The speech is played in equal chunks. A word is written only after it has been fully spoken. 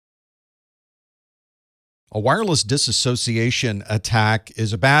A wireless disassociation attack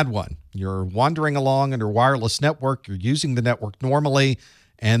is a bad one. You're wandering along on your wireless network, you're using the network normally,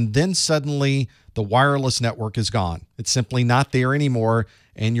 and then suddenly the wireless network is gone. It's simply not there anymore,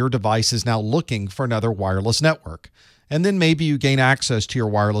 and your device is now looking for another wireless network. And then maybe you gain access to your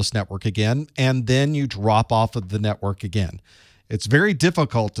wireless network again, and then you drop off of the network again. It's very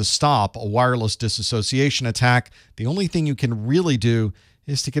difficult to stop a wireless disassociation attack. The only thing you can really do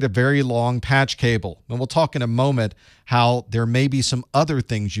is to get a very long patch cable. And we'll talk in a moment how there may be some other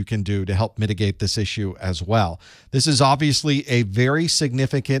things you can do to help mitigate this issue as well. This is obviously a very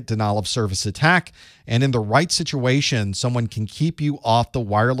significant denial of service attack, and in the right situation, someone can keep you off the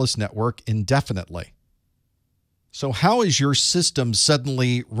wireless network indefinitely. So how is your system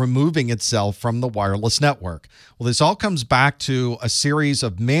suddenly removing itself from the wireless network? Well, this all comes back to a series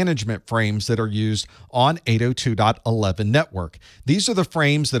of management frames that are used on 802.11 network. These are the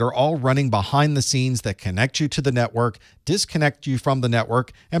frames that are all running behind the scenes that connect you to the network, disconnect you from the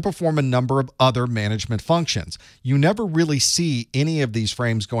network, and perform a number of other management functions. You never really see any of these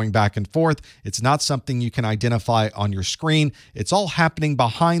frames going back and forth. It's not something you can identify on your screen. It's all happening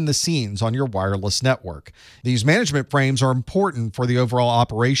behind the scenes on your wireless network. These management frames are important for the overall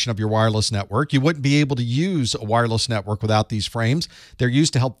operation of your wireless network. You wouldn't be able to use a wireless network without these frames. They're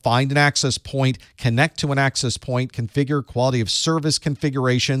used to help find an access point, connect to an access point, configure quality of service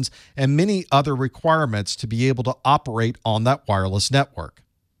configurations, and many other requirements to be able to operate on that wireless network.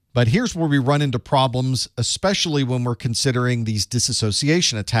 But here's where we run into problems, especially when we're considering these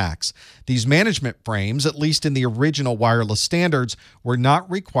disassociation attacks. These management frames, at least in the original wireless standards, were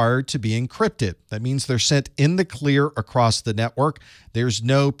not required to be encrypted. That means they're sent in the clear across the network. There's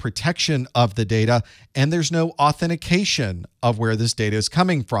no protection of the data, and there's no authentication of where this data is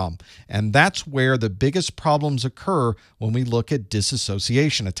coming from. And that's where the biggest problems occur when we look at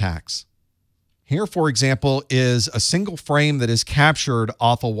disassociation attacks. Here, for example, is a single frame that is captured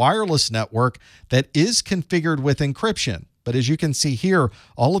off a wireless network that is configured with encryption. But as you can see here,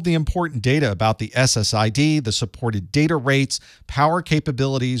 all of the important data about the SSID, the supported data rates, power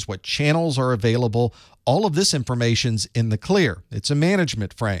capabilities, what channels are available, all of this information's in the clear. It's a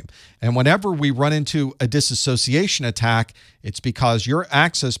management frame. And whenever we run into a disassociation attack, it's because your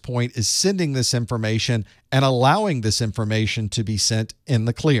access point is sending this information and allowing this information to be sent in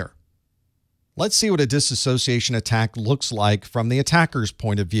the clear. Let's see what a disassociation attack looks like from the attacker's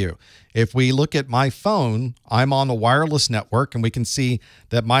point of view. If we look at my phone, I'm on a wireless network, and we can see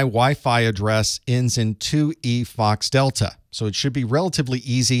that my Wi-Fi address ends in 2E Fox Delta. So it should be relatively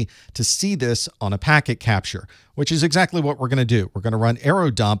easy to see this on a packet capture, which is exactly what we're going to do. We're going to run arrow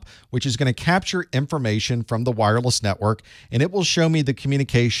dump, which is going to capture information from the wireless network, and it will show me the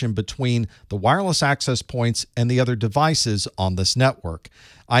communication between the wireless access points and the other devices on this network.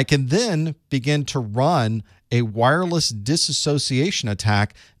 I can then begin to run a wireless disassociation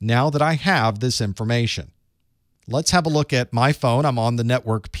attack now that I have this information. Let's have a look at my phone. I'm on the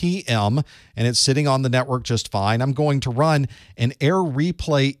network PM, and it's sitting on the network just fine. I'm going to run an air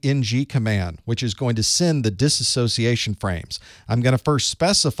replay NG command, which is going to send the disassociation frames. I'm going to first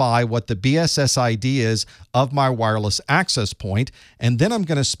specify what the BSSID is of my wireless access point, and then I'm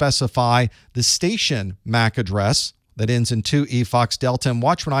going to specify the station MAC address that ends in 2E Fox Delta, and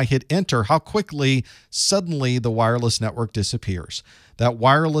watch when I hit enter how quickly suddenly the wireless network disappears. That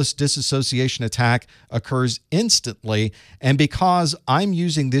wireless disassociation attack occurs instantly, and because I'm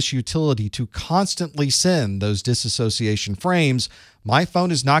using this utility to constantly send those disassociation frames, my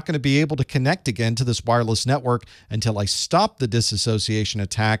phone is not going to be able to connect again to this wireless network until I stop the disassociation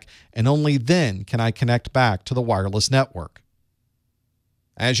attack, and only then can I connect back to the wireless network.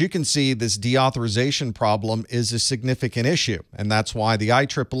 As you can see, this deauthorization problem is a significant issue, and that's why the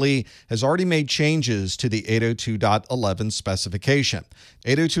IEEE has already made changes to the 802.11 specification.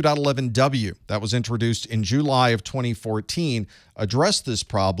 802.11w, that was introduced in July of 2014, addressed this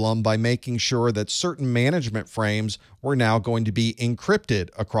problem by making sure that certain management frames were now going to be encrypted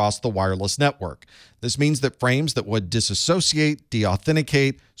across the wireless network. This means that frames that would disassociate,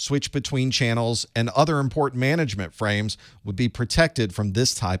 deauthenticate, switch between channels, and other important management frames would be protected from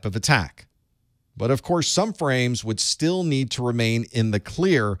this type of attack. But of course, some frames would still need to remain in the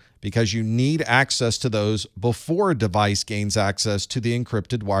clear because you need access to those before a device gains access to the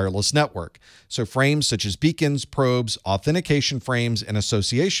encrypted wireless network. So frames such as beacons, probes, authentication frames, and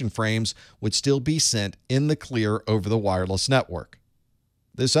association frames would still be sent in the clear over the wireless network.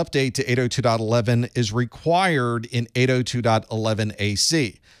 This update to 802.11 is required in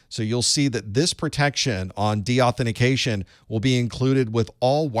 802.11ac. So you'll see that this protection on deauthentication will be included with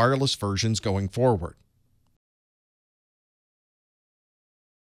all wireless versions going forward.